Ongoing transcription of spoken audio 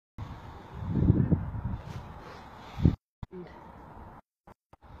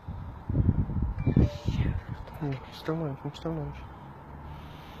Yeah, still live, I'm still live.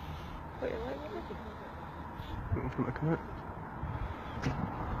 What, you're like, Waiting for him to come out.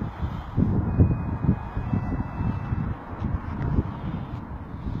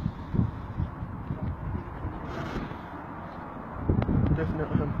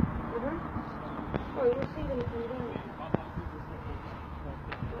 Definitely him. Oh, you'll see when he comes out.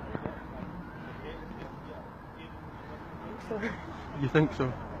 So, You think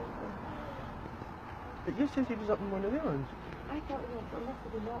so? But you said he was up in one of the ones. I thought it must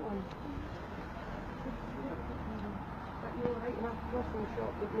have been that one. But you're right enough across from the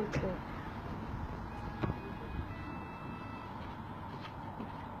shop with me today.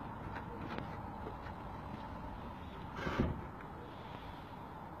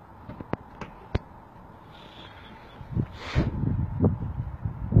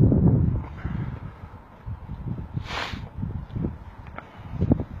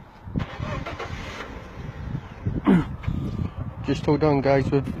 Just hold on, guys.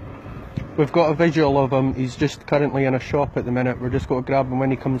 We've got a visual of him. He's just currently in a shop at the minute. We're just going to grab him when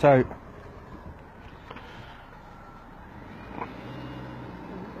he comes out.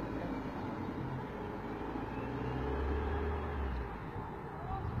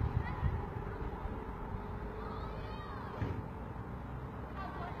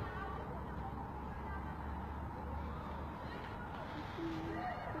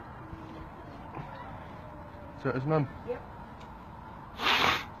 Is that his mum? Yep.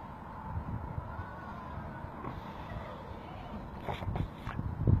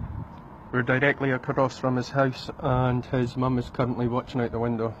 We're directly across from his house and his mum is currently watching out the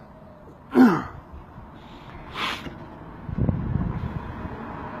window.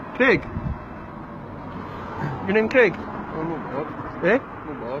 Craig? Your name Craig? Oh, no bad. Eh?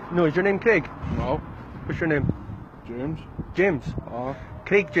 No bad. No, is your name Craig? No. What's your name? James. James?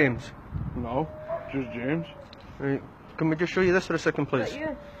 Craig James? No. Just James. Right. Can we just show you this for a second, Is please? that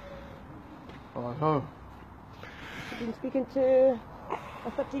you? How? You've been speaking to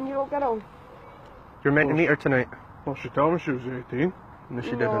a 13-year-old girl? You're meant to meet her tonight. Well, she told me she was 18. No,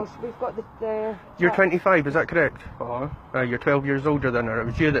 she No, didn't. we've got the You're chat. 25, is that correct? Aye. You're 12 years older than her. It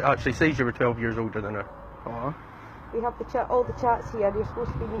was you that actually says you were 12 years older than her. Aye. We have the chat, all the chats here. You're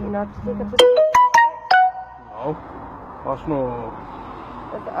supposed to be meeting her to take her to the... No. That's no...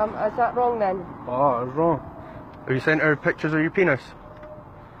 Is that wrong then? Ah, it's wrong. Have you sent her pictures of your penis?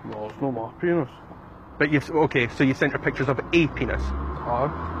 No, it's not my penis. But you've... Okay, so you sent her pictures of a penis? Aye.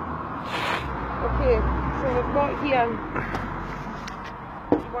 Okay, so we've got here...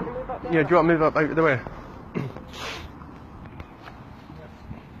 Do you want to move up there? Yeah, do you want to move up out of the way?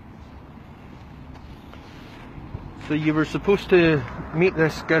 So you were supposed to meet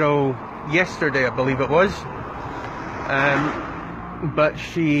this girl yesterday, I believe it was. But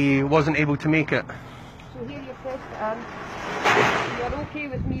she wasn't able to make it. So here you pressed it in. You're okay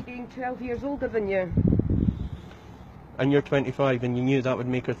with me being 12 years older than you? And you're 25 and you knew that would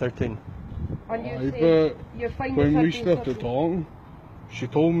make her 13. And you Aye, say but you're fine when with we her being started 13? talking, she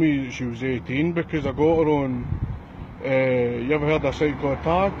told me she was 18 because I got her on... you ever heard of a site called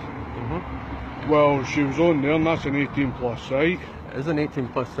Tag? Well, she was on there and that's an 18 plus site. It is an 18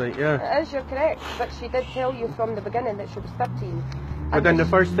 plus site, yeah. It is, you're correct, but she did tell you from the beginning that she was 13. But in the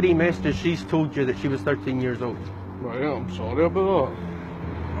first 3 messages, she's told you that she was 13 years old. Right, I'm sorry about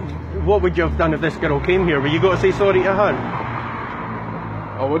that. What would you have done if this girl came here? Were you going to say sorry to her?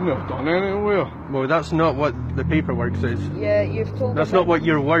 I wouldn't have done anywhere. Well, that's not what the paperwork says. Yeah, you've told That's her not what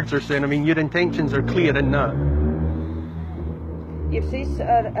your words are saying. I mean, your intentions are clear in that. You've said to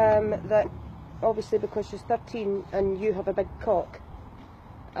her that obviously because she's 13 and you have a big cock,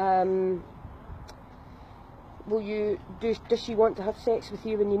 does she want to have sex with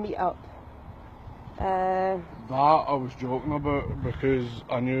you when you meet up? That I was joking about because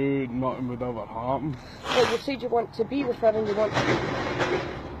I knew nothing would ever happen. Well, you said you want to be with her and you want to...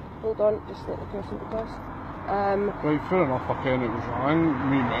 Hold on, just let the person pass. Right, fair enough, I ken it was wrong,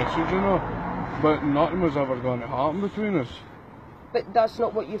 me messaging her, but nothing was ever going to happen between us. But that's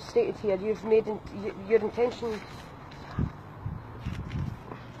not what you've stated here. You've made your intention...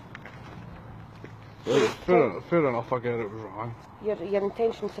 Right, fair enough, I get it was wrong. Your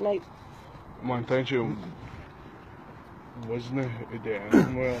intention tonight... My intention wasn't to do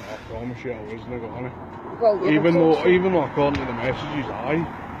anything with her, I promise you I wasn't going to. Well, Even though according to the messages, aye,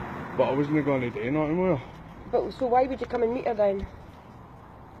 but I wasn't going to do nothing with her. But so why would you come and meet her then?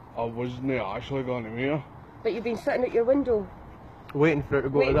 I wasn't actually going to meet her. But you've been sitting at your window Waiting for her to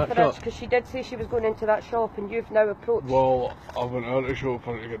go to waiting that for shop. because she did say she was going into that shop and you've now approached. Well, I went out to the shop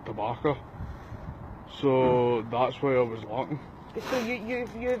for her to get tobacco, so that's why I was looking. So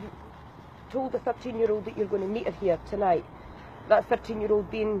you've told the 13-year-old that you're going to meet her here tonight, that 13-year-old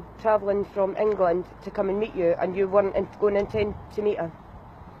being travelling from England to come and meet you, and you weren't going to intend to meet her?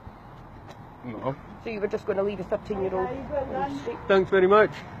 No. So you were just going to leave a 13-year-old on the street? Thanks very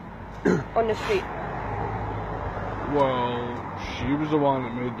much. On the street? Well, she was the one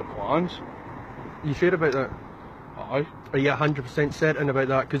that made the plans. You sure about that? Aye. Are you 100% certain about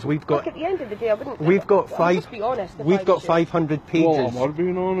that? Because we've got. Look, at the end of the day, I wouldn't. We've got I'll just be honest. We've got 500 pages. Well, I'm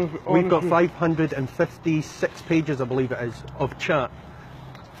being honest. We've got 556 pages, I believe it is, of chat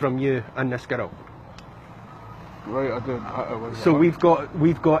from you and this girl. Right, I did. So we've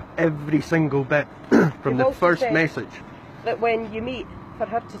got every single bit from the first message. That when you meet, for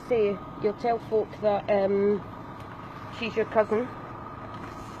her to say, you'll tell folk that she's your cousin,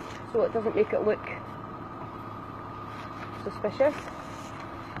 so it doesn't make it look suspicious.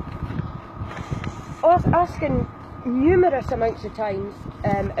 Asking numerous amounts of times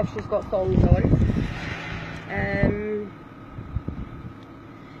if she's got thongs on.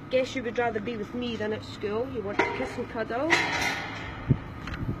 Guess you would rather be with me than at school. You want to kiss and cuddle.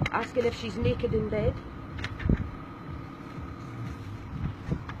 Asking if she's naked in bed.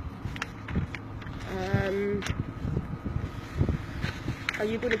 Are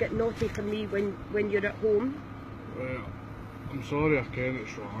you going to get naughty for me when you're at home? Well, I'm sorry, I can't.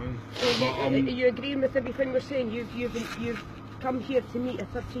 It's wrong. So are you agreeing with everything we're saying? You've come here to meet a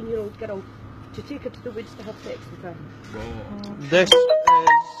 13-year-old girl to take her to the woods to have sex with her. Well, This is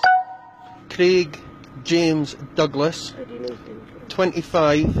Craig James Douglas, How do you know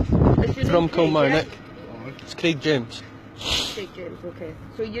 25, Is your from name Craig, Kilmarnock. aye. It's Craig James. Yeah? Craig James, okay.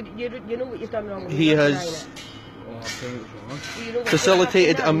 So you know what you've done wrong. and He you're not has denying it. Well, I can't. It's wrong. So you know what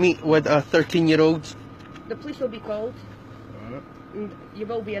facilitated will a happen now. meet with a 13-year-old. The police will be called Right. and you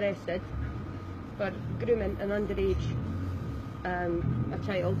will be arrested for grooming an underage, a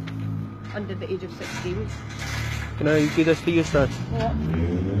child under the age of 16. Can I do this for you, sir? Do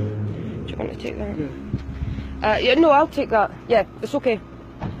you want to take that? Yeah, no, I'll take that. Yeah, it's okay.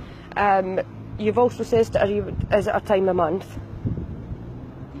 You've also said to her, is it a time a month?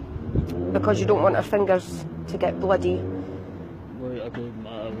 Because you don't want her fingers to get bloody. Right, I don't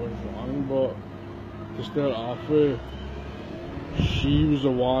matter what's wrong, but to start off with, she was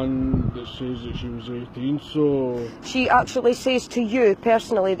the one that says that she was 18, so... She actually says to you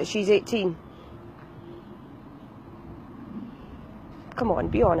personally that she's 18. Come on,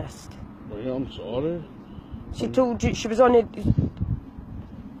 be honest. Right, I'm sorry. She told you she was on a...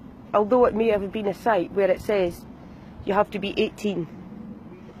 Although it may have been a site where it says you have to be 18.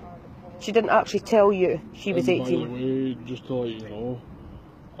 She didn't actually tell you she was And by the 18. way, just to let you know,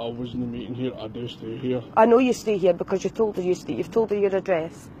 I was in the meeting here, I do stay here. I know you stay here because you told her you've told her your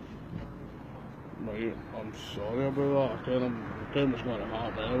address. Right, I'm sorry about that. I can't what's going to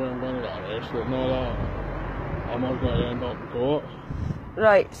happen anyway. I'm going to get arrested and all that. I'm not going to end up in court.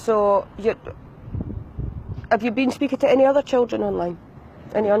 Right, so have you been speaking to any other children online?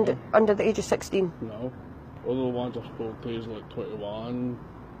 Any under the age of 16? No. All the ones I spoke to is like 21,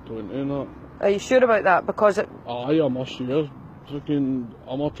 20 and that. Are you sure about that? Because Aye, I'm not sure. Freaking,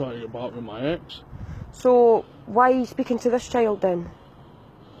 I'm not trying to get back with my ex. so why are you speaking to this child then?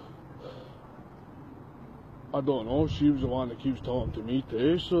 I don't know, she was the one that keeps talking to me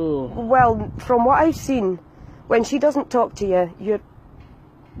too, so... Well, from what I've seen, when she doesn't talk to you,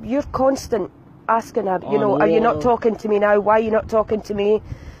 you're constant asking her, you know, are you not talking to me now? Why are you not talking to me?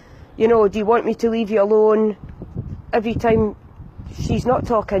 You know, do you want me to leave you alone? Every time she's not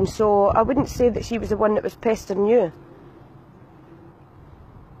talking, so I wouldn't say that she was the one that was pestering you.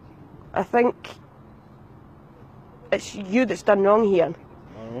 I think it's you that's done wrong here.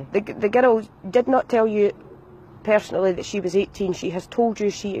 The girl did not tell you personally that she was 18. She has told you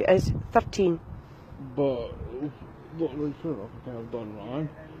she is 13. But, look, right, fair enough, I think I've done wrong.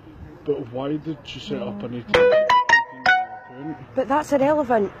 But why did she set up an 18-year-old account? But that's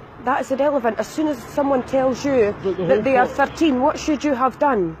irrelevant. That is irrelevant. As soon as someone tells you that they are 13, what should you have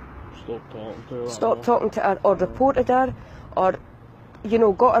done? Stop talking to her. Stop talking to her, or reported her, or, you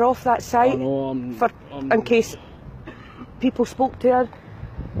know, got her off that site I know, in case people spoke to her.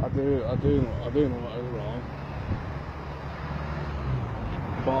 I do know it is wrong.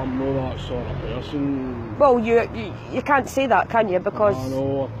 But I'm not that sort of person. Well, you can't say that, can you? Because I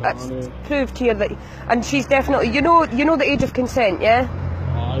know, I it's can't. proved here that, and she's definitely, you know the age of consent, yeah?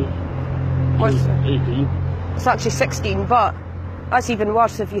 Aye. What's 18. It's actually 16, but that's even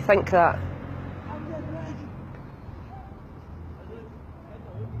worse if you think that.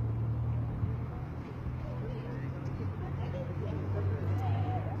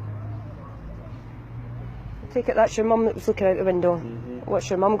 I take it that's your mum that was looking out the window. What's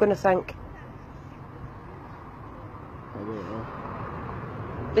your mum going to think?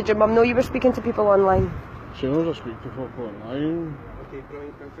 Did your mum know you were speaking to people online? She knows I speak to folk online. Okay,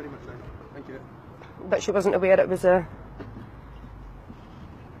 brilliant. Thanks very much, then. Thank you. But she wasn't aware it was a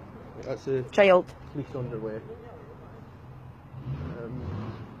That's a child. police underway.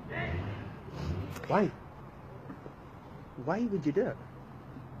 Why? Why would you do it?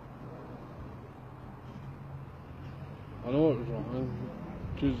 I know it was wrong,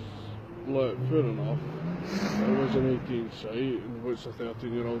 because, like, fair enough, it was an 18 site, and what's a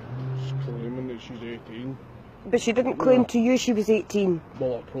 13-year-old claiming that she's 18? But she didn't claim to you she was 18.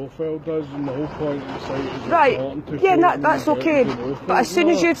 Well, her profile does, and the whole point of the site is Right, important to yeah, children that's and okay. getting to know But as folk soon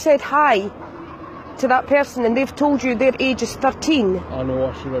as like you've said hi to that person and they've told you their age is 13, that. I know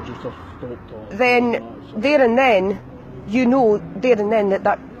I should have just stopped talking. then That's it. there and then, you know there and then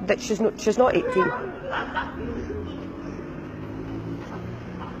that she's not 18.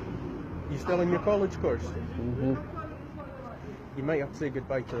 You still in your college course? Mm-hmm. You might have to say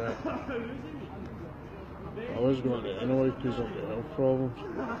goodbye to that. I was going to anyway, because I've got health problems.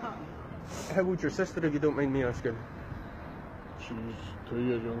 How old's your sister, if you don't mind me asking? She's 2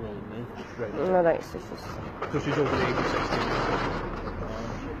 years younger than me. Right. No, that's just... So she's over the age of 16.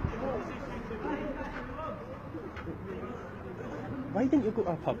 Why didn't you go to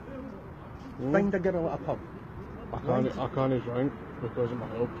a pub? Find a girl at a pub. I can't drink because of my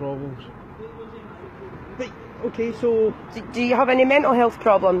health problems. Right, okay, so Do you have any mental health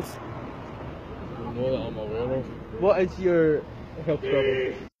problems? I know that I'm aware of. what is your health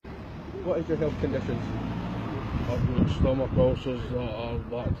problem? What is your health conditions? I've got stomach ulcers that are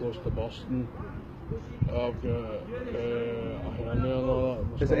that close to busting. I've got a hernia and all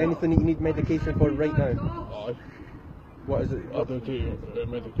that. Is there anything that you need medication for right now? Aye. What is it? I do take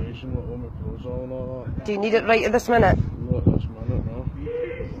medication like omeprazole and all that. Do you need it right at this minute? Not at this minute, no.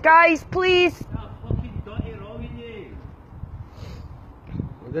 Guys, please!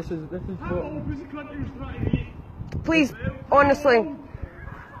 This is what... Please, honestly. Do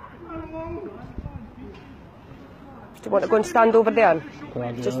you want to go and stand over there? Can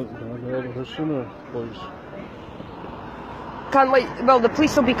I get out of this sooner, please? Can't like, well, the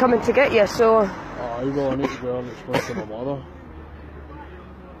police will be coming to get you, so... Aye, well, I need to go and explain to my mother.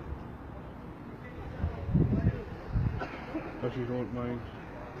 If you don't mind.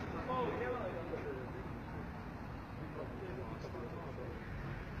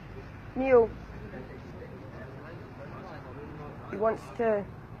 Neil, he wants to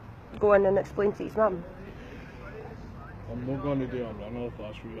go in and explain to his mum. I'm not going to do a runner if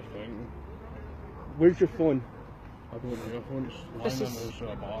that's what you're thinking. Where's your phone? I don't have earphones. This Mine is- is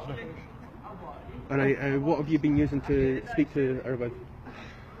a battery. And what have you been using to speak to her with?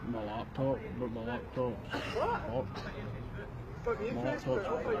 My laptop, but my laptop's locked. My laptop's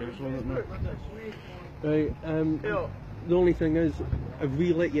frozen at me. Right, the only thing is, if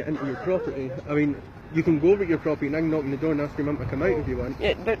we let you into your property, I mean, you can go over to your property and I can knock on the door and ask your mum to come out if you want.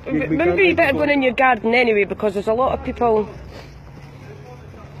 Yeah, but We can't maybe you let better you go go. in your garden anyway, because there's a lot of people...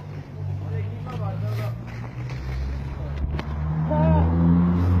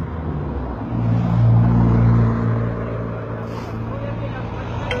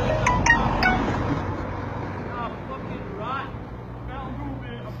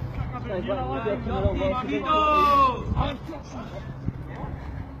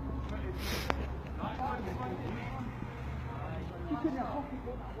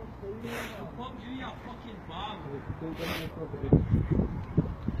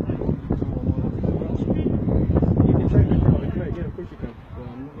 You can try to make it, right? Yeah, of course you can. Well,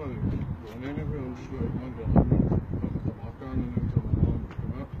 I'm not going to go anywhere. I'm just going to go and put the tobacco on and then tell my mum to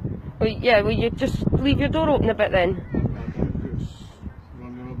come out. Well, yeah, will you just leave your door open a bit then? It's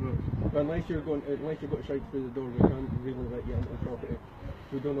running a bit. But unless you're going to shout through the door, we can't really let you into the property.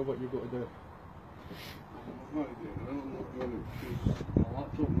 We don't know what you've got to do. Not again, I'm not going to because my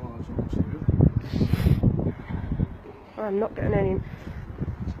laptop and all that's upstairs. I'm not getting any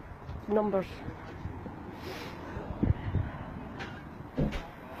numbers.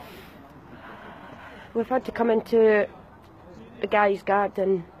 We've had to come into the guy's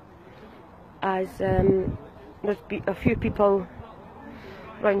garden as there's a few people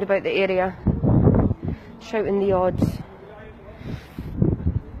round about the area shouting the odds.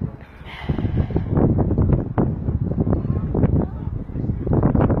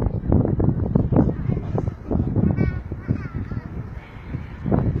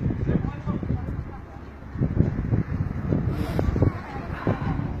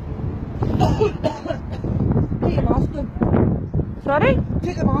 Take your mask down. Sorry?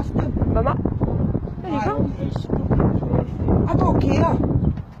 Take your mask down. Mama? There you go. I don't care.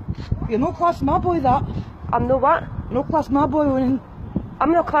 You're not classing my boy that. I'm no what? You're not classing my boy when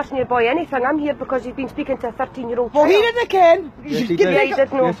I'm not classing your boy anything. I'm here because he's been speaking to a 13-year-old Well, child. he didn't ken. Yes, he Yeah, did. he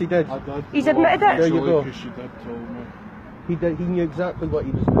did know. Yes, he did. I did. He's admitted it. There you go. Because she did tell me. He did. He knew exactly what he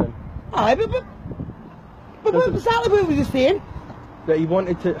was doing. Aye, but what exactly what was he saying? That he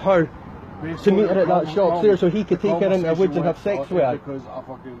wanted her to meet her at that shop there so he could take her into the woods and have sex with her. Because I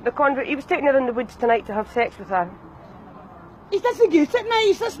fucking... He was taking her in the woods tonight to have sex with her. He's listening good at night,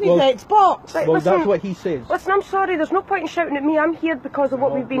 he's listening Well- to Xbox. Right, Well, listen, that's what he says. listen, I'm sorry, there's no point in shouting at me. I'm here because of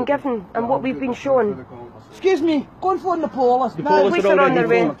what we've been given and what we've been shown. Excuse me, go and phone the police. The now. police Police are are on their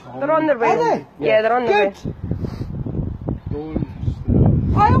already way. They're on their way. Are they? Yeah, they're on their way. Good.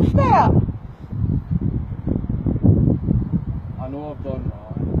 Don't I'll stay. I know I've done that.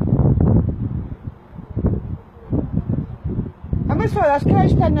 How much for this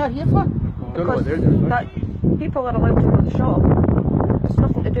cash stand out here for? Don't know what Because they're doing. that people are allowed to go to the shop. It's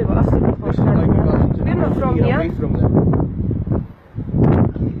nothing to do with us. The people are This is like standing you guys here. to We're not from get here. away from them.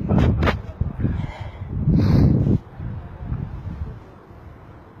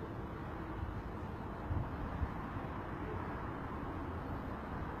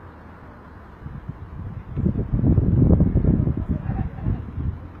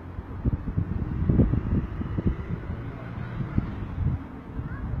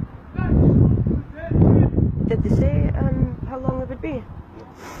 Did they say how long it would be?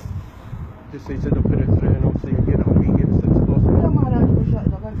 Just say they'll put it through and obviously again it'll be here as soon as possible. Come on, I'll go shut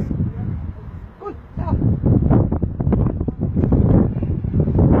it up. Good, stop.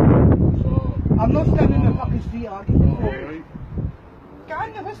 So, I'm not standing in the fucking street, are you? alright. Get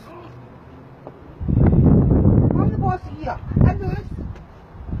under this. I'm the boss here. Under this.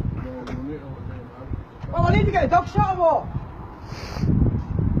 No, we need to let them out. Well, I need to get a dog shot or what?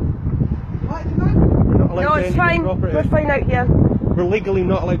 Right, come on. We're not allowed No, to it's enter your fine. property. We're fine out here. We're legally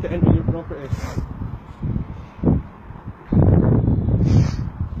not allowed to enter your property.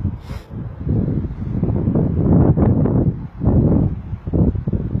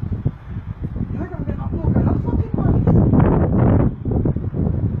 You're gonna get up, look, enough fucking money.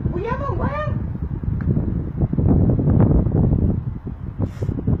 Will you ever where?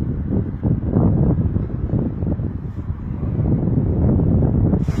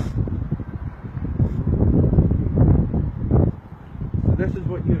 So this is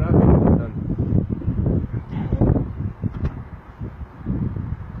what you're actually done.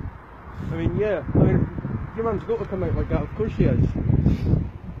 I mean, yeah, I mean, your mum's got to come out like that, of course she is.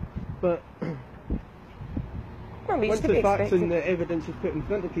 But I mean, once it's to be the facts expected. and the evidence is put in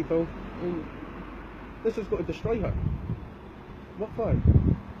front of people, I mean, this has got to destroy her. What for?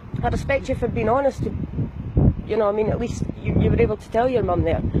 I respect you for being honest. You know, I mean, at least you were able to tell your mum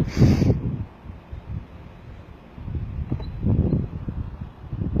there.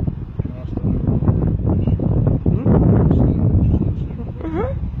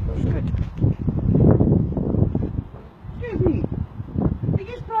 Excuse me. Are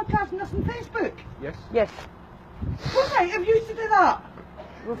you broadcasting this on Facebook? Yes? Yes, What right have you to do that?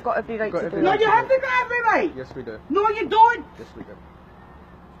 we've got every right Got to every do No, that. you haven't got every right. Yes, we do. No, you don't. Yes, we do.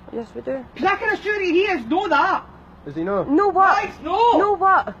 Yes, we do. Because I can assure you he is know that. Does he know? No what? Right, no. No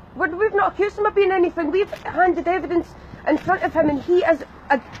what? We've not accused him of being anything. We've handed evidence in front of him, and he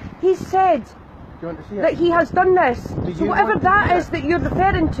said Do you want to see it? that he has done this. Do So you whatever want to that see is it? that you're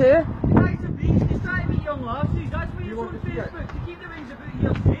referring to, Guys are beasts, he's trying to meet young lasses, that's what You you're want on to see it? Facebook, to keep the rings about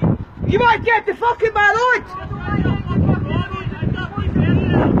here safe. You might get the fucking my lord.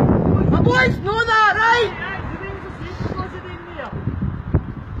 My boys know that, right?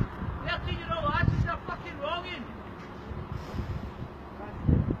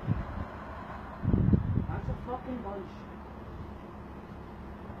 That's a fucking bunch.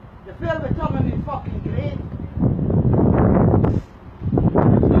 You feel becoming me fucking great.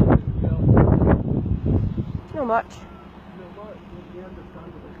 not much.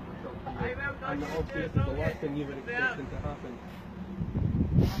 And obviously this is the last thing you were expecting to happen.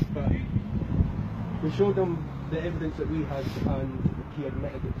 But we showed him the evidence that we had and he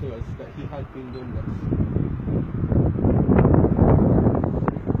admitted it to us that he had been doing this.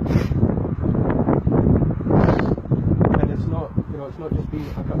 And it's not, you know, it's not just been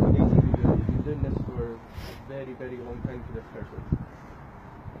a couple of days he's been doing this for a very, very long time for this person.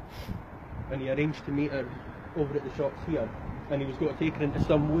 And he arranged to meet her over at the shops here, and he was going to take her into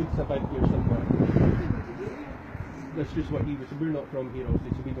some woods about here somewhere. That's just what he was. We're not from here,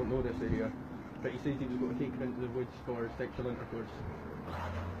 obviously, so we don't know this area. But he says he was going to take her into the woods for sexual intercourse.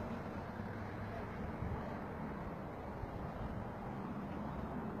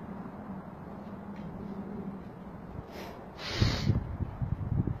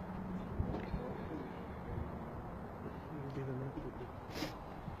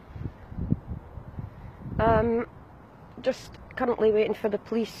 just currently waiting for the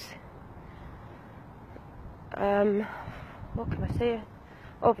police. What can I say?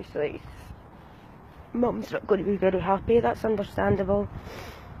 Obviously, Mum's not going to be very happy, that's understandable.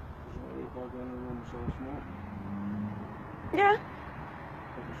 Yeah.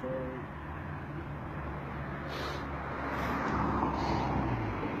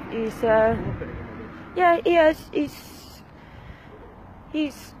 He's, yeah, he is.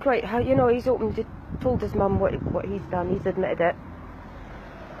 He's quite, you know, he's told his mum what he's done, he's admitted it.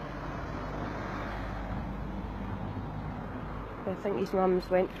 I think his mum's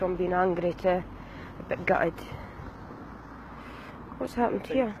went from being angry to a bit gutted. What's happened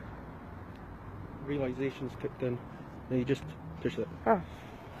here? Realisation's kicked in. No, you just push it. Oh.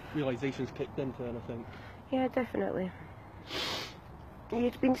 Realisation's kicked into it, I think. Yeah, definitely.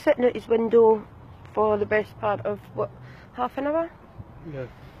 He's been sitting at his window for the best part of, what, half an hour? Yeah.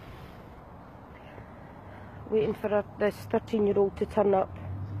 Waiting for this 13-year-old to turn up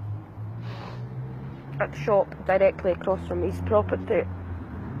at the shop directly across from his property.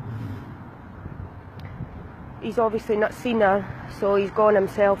 He's obviously not seen her, so he's gone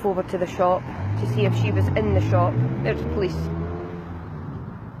himself over to the shop to see if she was in the shop. There's police.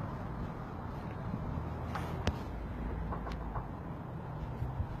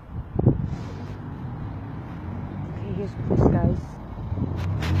 Okay, here's police, guys.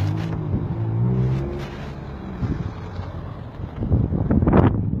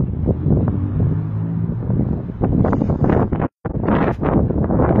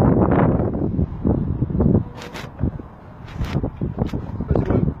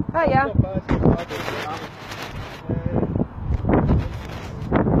 Oh yeah.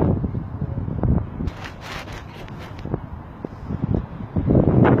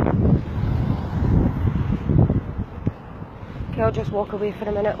 Okay, I'll just walk away for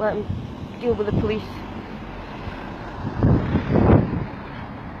a minute, let him deal with the police.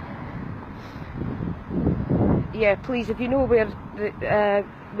 Yeah, please, if you know where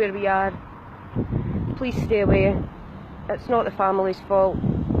we are, please stay away. It's not the family's fault.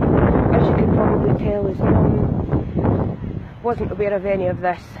 As you could probably tell, his mum wasn't aware of any of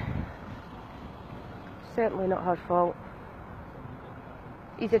this. Certainly not her fault.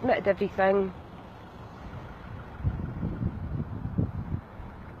 He's admitted everything.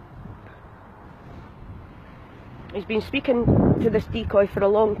 He's been speaking to this decoy for a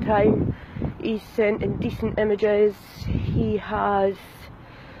long time. He's sent indecent images. He has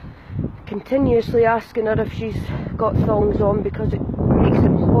continuously asking her if she's got thongs on because it makes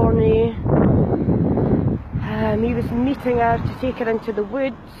him horny. He was meeting her to take her into the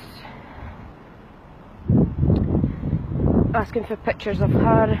woods, asking for pictures of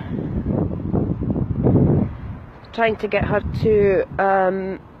her, trying to get her to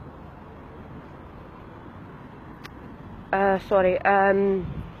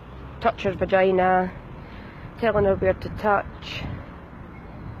touch her vagina, telling her where to touch.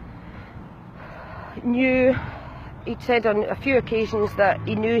 He'd said on a few occasions that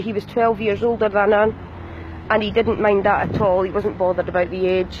he knew he was 12 years older than her, and he didn't mind that at all. He wasn't bothered about the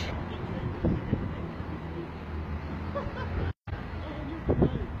age.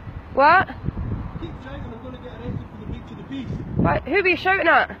 What? Keep shouting, I'm going to get arrested for the breach of the peace. What? Who were you shouting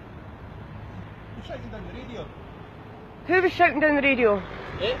at? You're shouting down the radio. Who was shouting down the radio?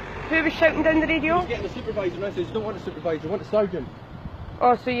 Eh? Who was shouting down the radio? He's getting the supervisor and I said, you don't want a supervisor, you want a sergeant.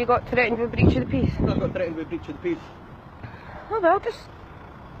 Oh, so you got threatened with breach of the peace? I got threatened with breach of the peace. Oh well, just...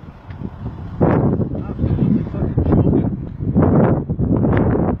 Absolutely fucking shocking.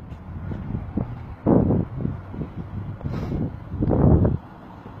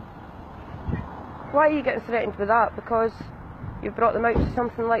 Why are you getting threatened with that? Because you brought them out to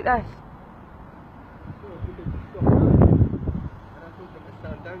something like this?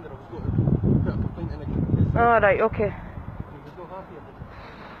 Alright, okay.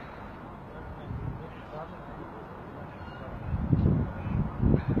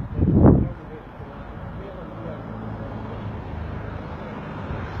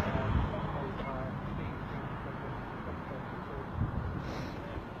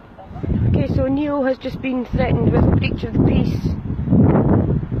 Okay, so Neil has just been threatened with breach of the peace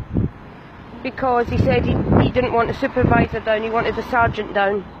because he said he didn't want a supervisor down, he wanted a sergeant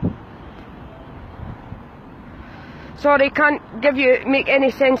down. Sorry, can't make any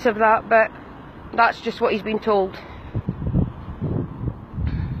sense of that, but that's just what he's been told.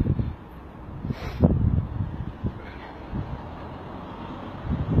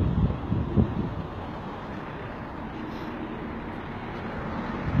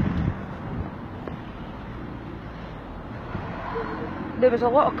 There was a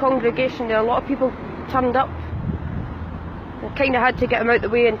lot of congregation there, a lot of people turned up kind of had to get him out the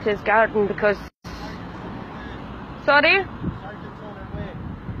way into his garden because... Sorry?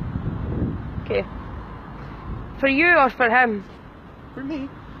 Okay. For you or for him? For me.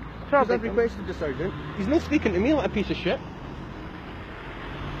 Probably. I've requested the sergeant. He's not speaking to me like a piece of shit.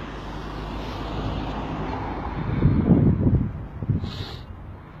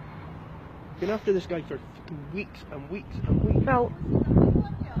 Been after this guy for weeks and weeks and weeks. Well...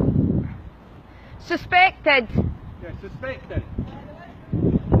 Suspected. Yeah, suspected.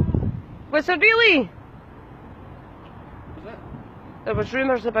 Was there really? Was that? There was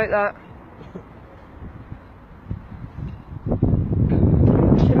rumours about that.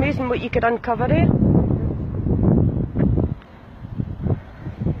 It's amazing what you could uncover, eh?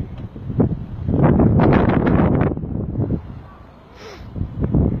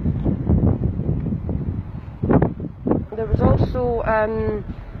 There was also,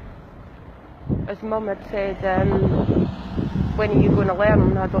 as Mum had said, when are you going to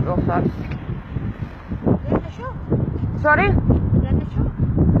learn? I don't know if that's... They're in the shop. Sorry? They're in the shop.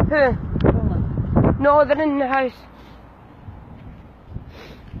 Who? No, they're in the house.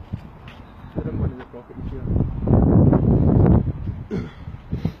 They're in one of the properties here.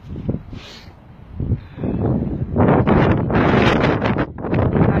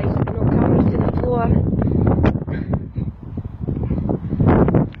 Guys, no cameras to the floor.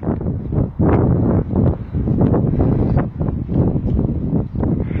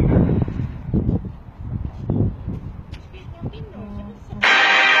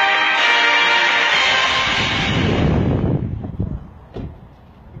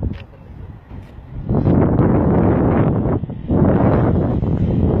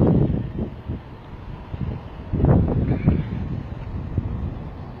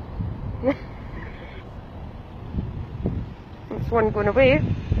 There's one going away.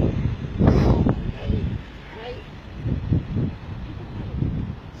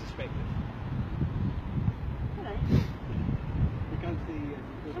 Suspected. Alright. We can't see...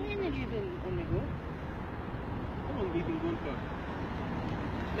 So when have you been on the go? How long have we been going for?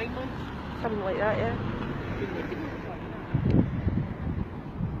 9 months? Something like that, yeah.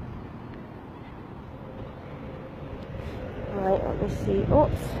 Right, let me see.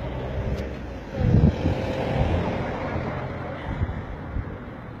 Oops.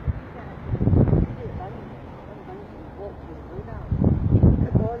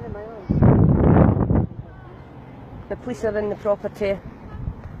 The police are in the property.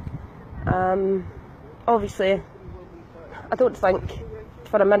 Obviously, I don't think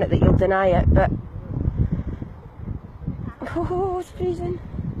for a minute that you'll deny it, but... Oh, it's freezing.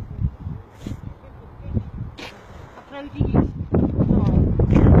 How proud of you?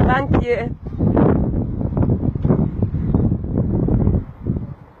 Thank you.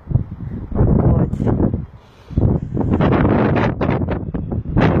 Oh God.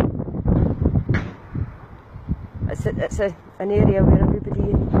 It's an area where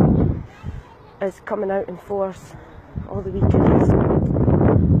everybody is coming out in force all the weekends.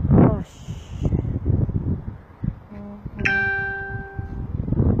 Oh shit.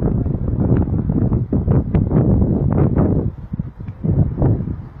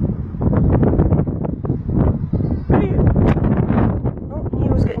 Oh,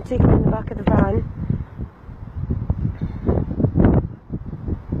 Neil's getting taken in the back of the van.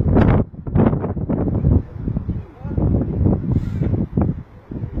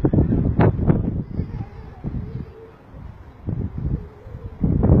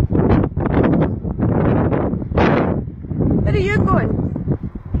 Where are you going?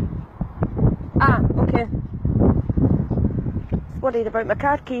 Ah, okay. Worried about my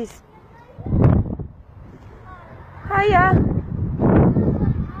car keys. Hiya.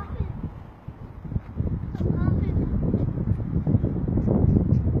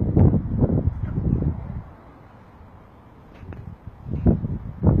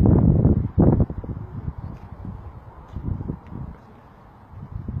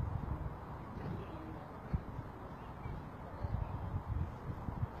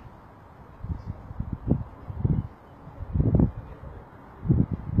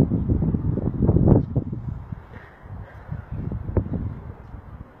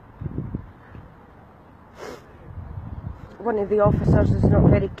 One of the officers is not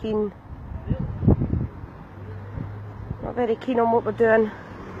very keen. Not very keen on what we're doing.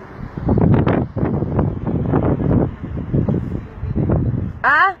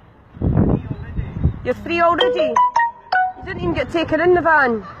 Ah? You're free already? You didn't even get taken in the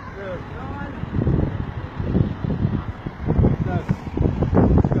van.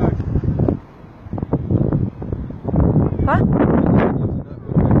 Huh?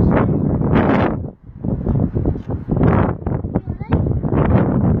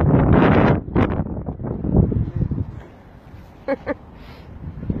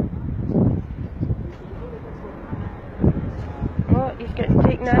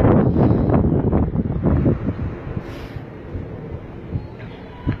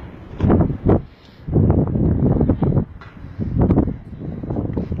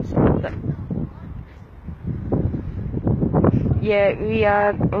 Yeah, we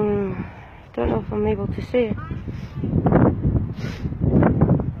are, don't know if I'm able to say.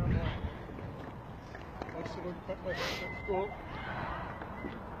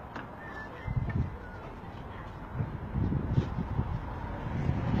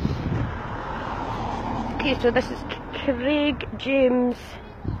 Okay, so this is Craig James,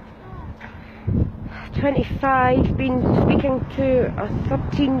 25, been speaking to a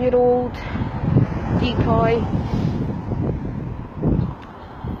 13-year-old decoy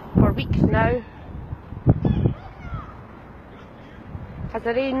for weeks now. Has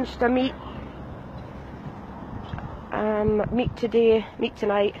arranged a meet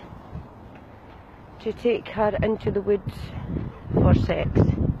tonight to take her into the woods for sex.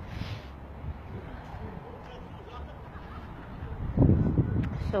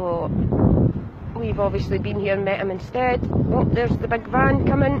 So we've obviously been here and met him instead. Oh, there's the big van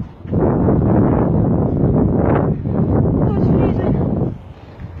coming. Oh, it's freezing.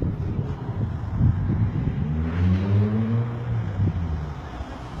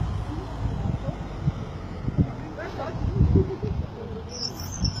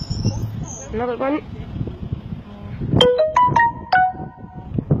 Another one.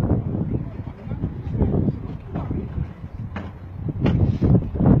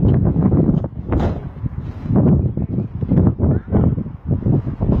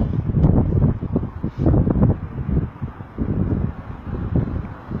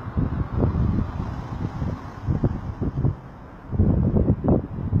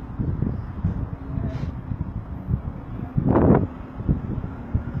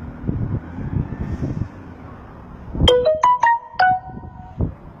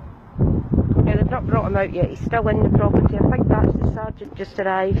 Not brought him out yet, he's still in the property. I think that's the sergeant just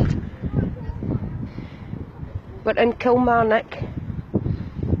arrived. We're in Kilmarnock.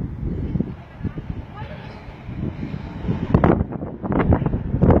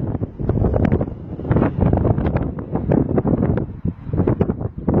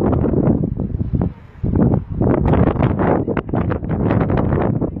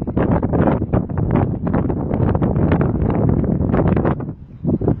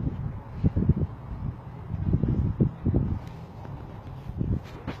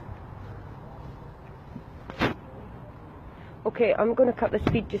 Okay, I'm going to cut the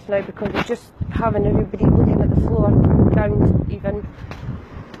speed just now because it's just having everybody looking at the floor down even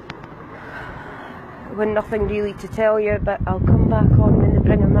when nothing really to tell you, but I'll come back on when they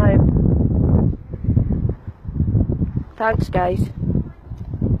bring them out. Thanks guys.